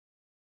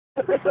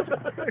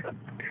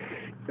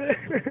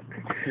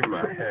Give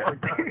my head.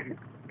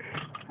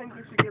 I think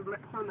we should give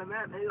some to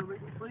Matt. Maybe he'll make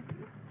him sleepy.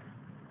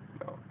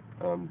 No,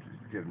 I'm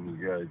just giving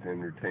you guys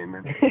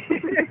entertainment.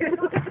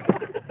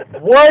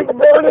 What,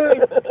 buddy?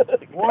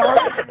 What?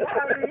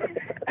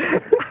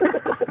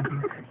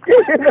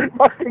 Get in the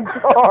fucking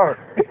car.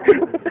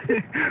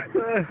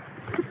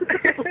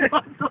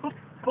 What the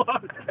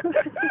fuck?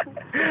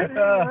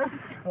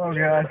 Oh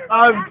God.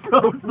 I'm so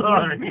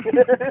sorry.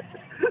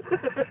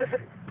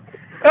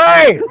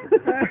 Hey!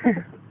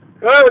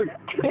 Hey!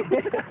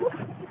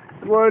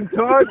 One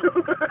touch.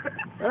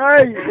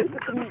 Hey!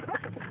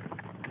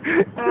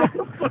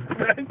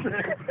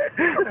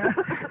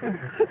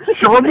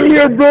 Show me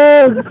your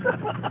boobs!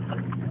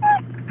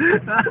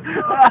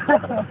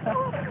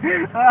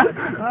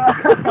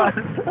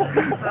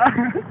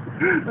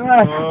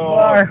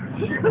 Oh,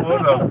 she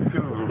would have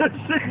too.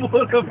 She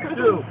would have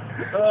too.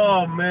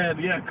 Oh man,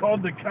 yeah,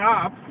 called the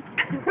cops.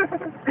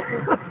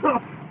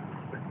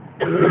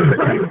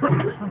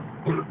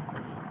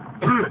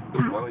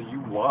 Well,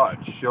 you watch.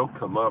 She'll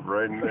come up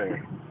right in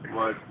there.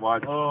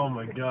 Watch. Oh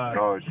my god.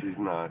 Oh, she's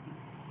not.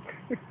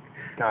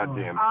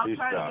 Goddamn, I'll she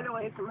try to stopped. get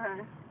away from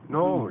her.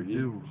 No,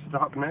 you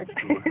stop next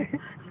to her.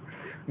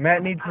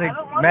 Matt needs I don't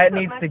to want Matt to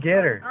needs next to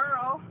get her.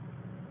 Girl.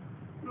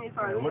 Let me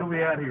find What are you.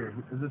 we at here?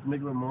 Is this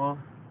Nicolet Mall?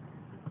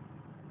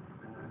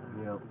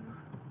 Yeah,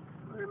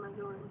 What am I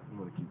doing? I'm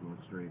gonna keep going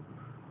straight.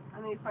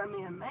 I need to find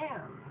me a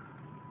man.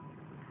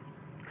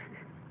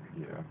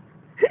 Yeah.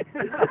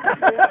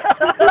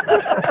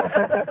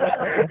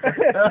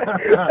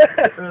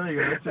 There you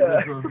go.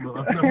 That shit was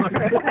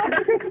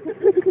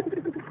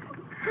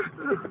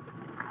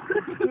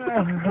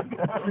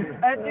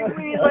I think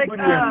we need like Open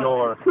your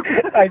door.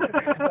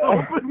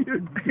 Open your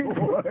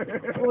door.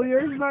 Well,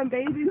 yours is on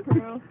baby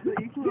proof, so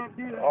you can't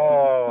do that.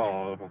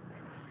 Oh.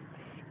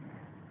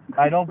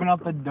 I'd open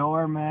up the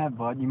door, Matt,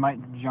 but you might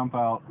jump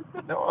out.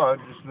 No, I'll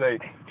just say,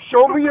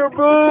 show me your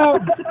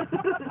boobs!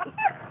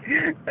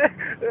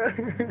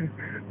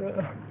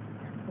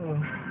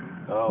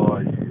 Oh,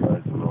 you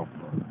guys are no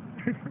fun.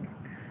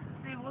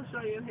 See, we'll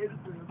show you his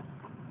boobs.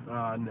 No,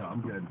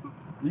 I'm good.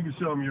 You can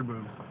show him your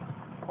boobs.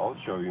 I'll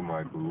show you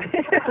my boobs.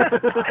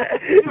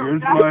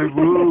 Here's my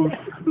boobs.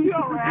 You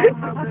don't rag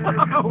my boobs.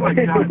 Oh my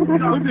god. Put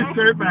your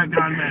shirt back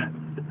on, Matt.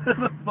 What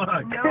the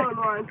fuck? No one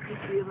wants to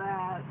see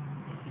that.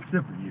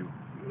 Except for you.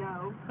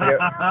 No. Yeah.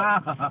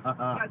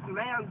 That's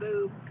man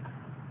boobs.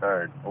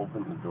 Alright,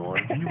 open the door.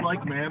 Do you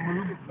like man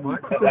boobs?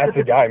 What? That's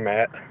the guy,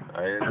 Matt.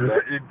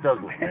 It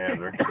doesn't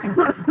matter.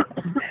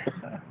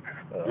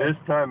 This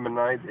time of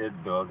night, it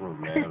doesn't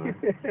matter.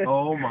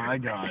 Oh my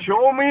god.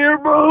 Show me your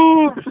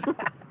boobs!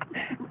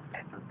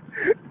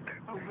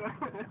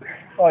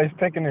 Oh, he's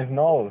picking his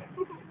nose.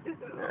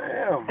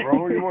 Yeah,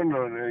 bro,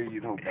 you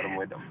don't get him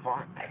with the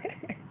fuck.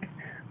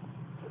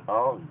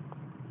 Oh,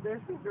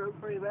 There's some girls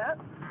for you, Matt.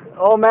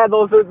 Oh, Matt,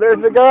 there's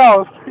the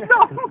girls.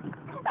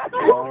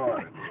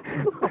 alright.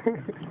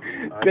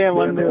 Damn,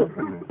 I knew.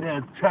 Yeah,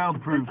 it's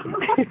childproof.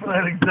 For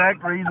that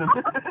exact reason.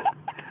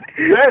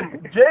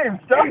 James,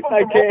 stop him I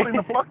from can't. opening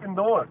the fucking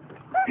door.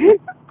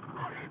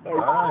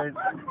 Alright,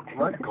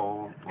 let's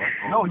go.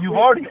 No, you've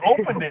already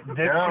opened it, Yeah,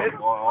 dipshit.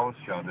 well, I'll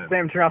shut it.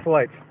 Sam, turn off the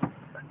lights.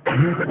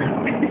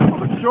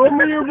 Show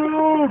me your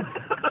boobs!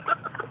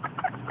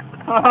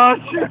 Oh,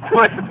 shit.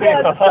 Push the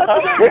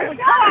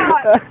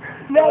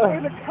No,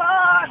 there's a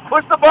car.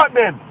 Push the button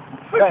in.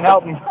 Can't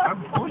help me.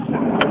 I'm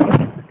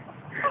pushing.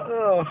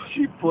 Oh,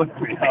 She flipped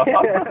me off.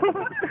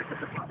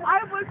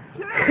 I was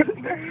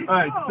too.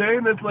 Alright, stay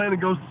in this lane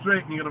and go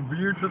straight, and you're going to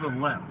veer to the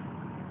left.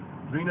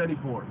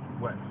 394,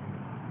 west.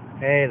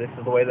 Hey, this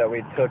is the way that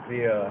we took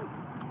the,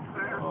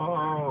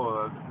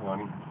 Oh, that's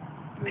funny.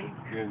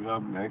 Getting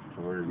up next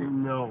to her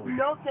again. No.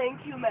 No, thank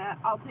you, Matt.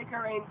 I'll take a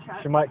rain check.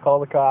 She might call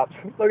the cops.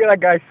 Look at that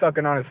guy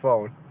sucking on his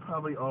phone.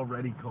 Probably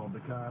already called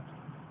the cops.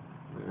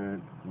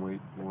 Wait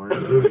for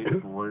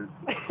it.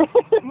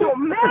 No,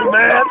 Matt.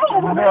 Matt,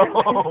 No.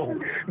 no.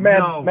 Matt,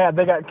 No. Matt,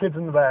 they got kids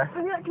in the back.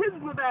 I got kids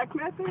in the back.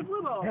 Matt, they're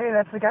little. Hey,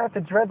 that's the guy with the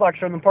dreadlocks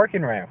from the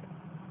parking ramp.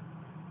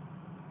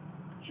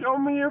 Show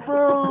me your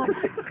boobs!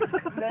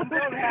 Men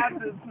don't have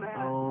this, Matt.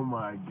 Oh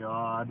my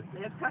god.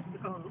 They have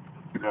testicles.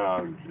 No,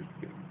 I'm just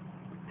kidding.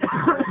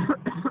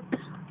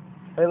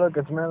 Hey, look,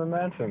 it's Marilyn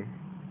Manson.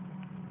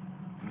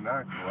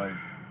 Not quite.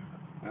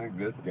 I think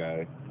this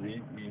guy,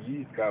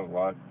 he's got a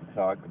lot to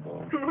talk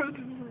about.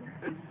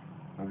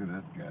 Look at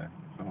this guy.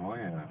 Oh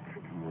yeah.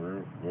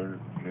 We're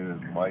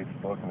in his wife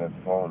looking at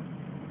the phone.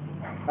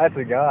 That's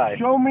the guy.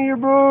 Show me your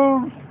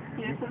boobs!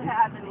 He doesn't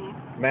have any.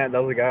 Matt, that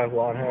was the guy with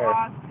long hair.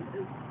 Lost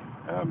his-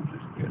 I'm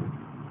just kidding.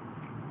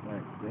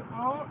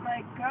 Oh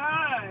my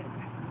god.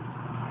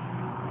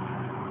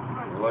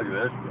 Look at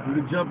this You guy.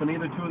 can jump in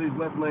either two of these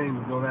left lanes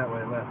and go that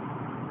way, left.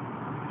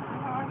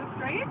 On the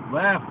straight?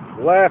 Left.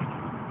 Left.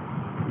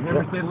 You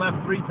never say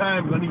left 3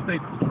 times, then you say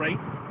straight.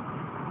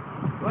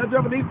 When I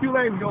jump in these 2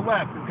 lanes, go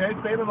left, okay?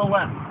 Stay to the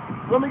left.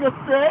 Let me go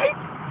straight.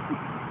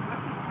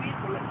 What's the speed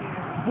limit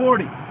here?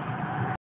 40.